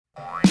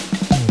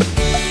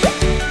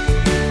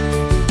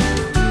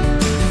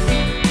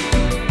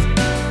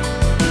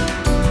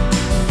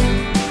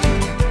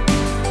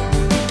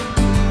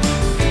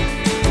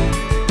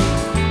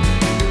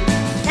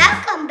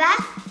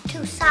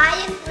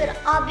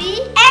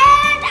Abhi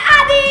and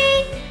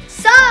Abhi.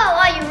 So,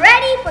 are you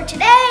ready for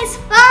today's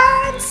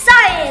fun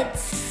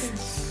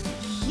science?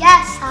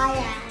 Yes, I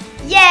am.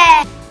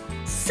 Yeah.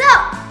 So,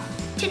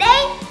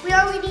 today we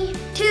only need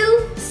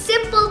two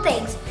simple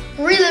things.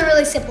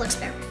 Really simple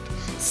experiment.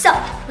 So,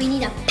 we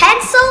need a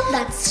pencil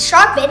that's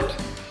sharpened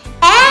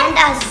and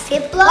a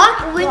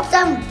Ziploc with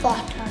some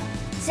water.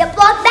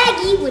 Ziploc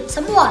baggie with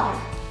some water.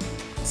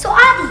 So,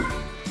 Abhi,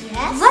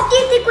 Yes? what do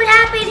you think would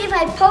happen if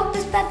I poke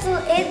this pencil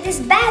in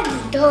this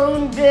baggie?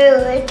 Don't do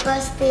it,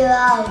 will spill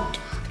out.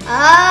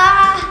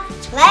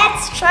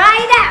 Let's try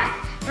it out.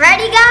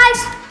 Ready,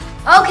 guys?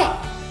 Okay.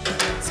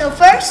 So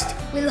first,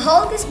 we'll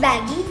hold this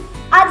baggie.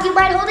 Do you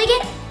mind holding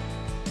it?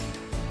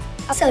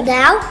 So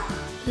now,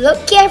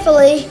 look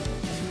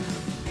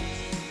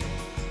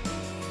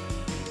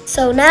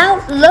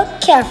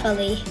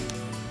carefully.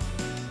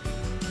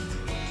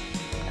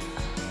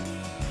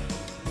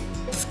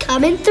 It's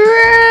coming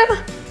through.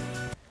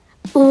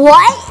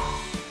 What?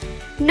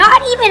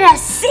 Not even a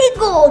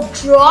single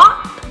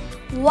drop?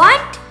 What?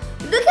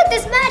 Look at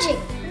this magic.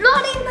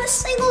 Not even a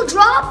single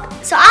drop.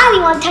 So Ali,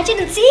 want to touch it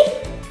and see?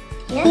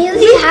 Yeah.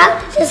 Really, how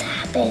did this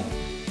happen?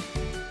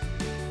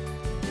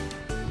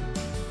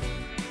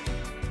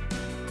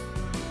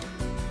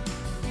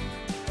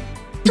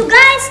 So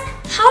guys,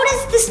 how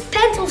does this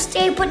pencil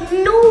stay but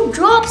no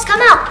drops come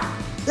out?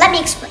 Let me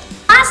explain.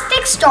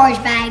 Plastic storage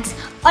bags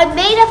are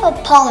made of a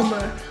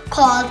polymer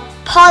called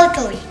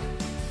polyethylene.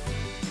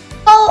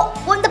 So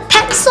when the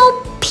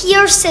pencil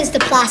pierces the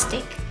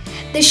plastic,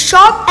 the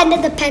sharp end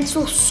of the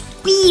pencil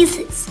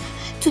squeezes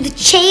to the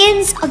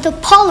chains of the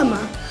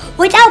polymer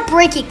without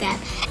breaking them.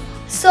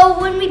 So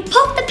when we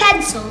poke the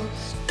pencil,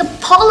 the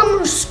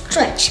polymer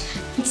stretch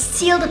and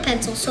seal the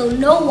pencil so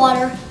no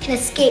water can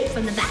escape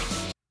from the bag.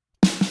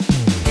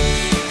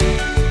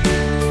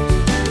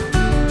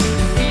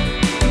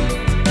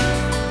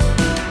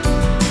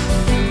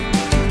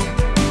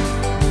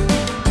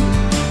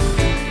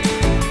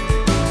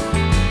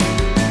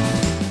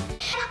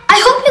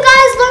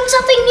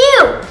 Something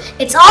new.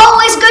 It's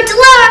always good to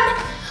learn.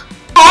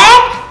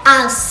 And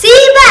I'll see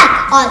you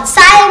back on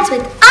Science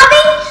with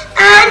Abhi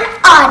and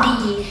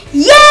Adi.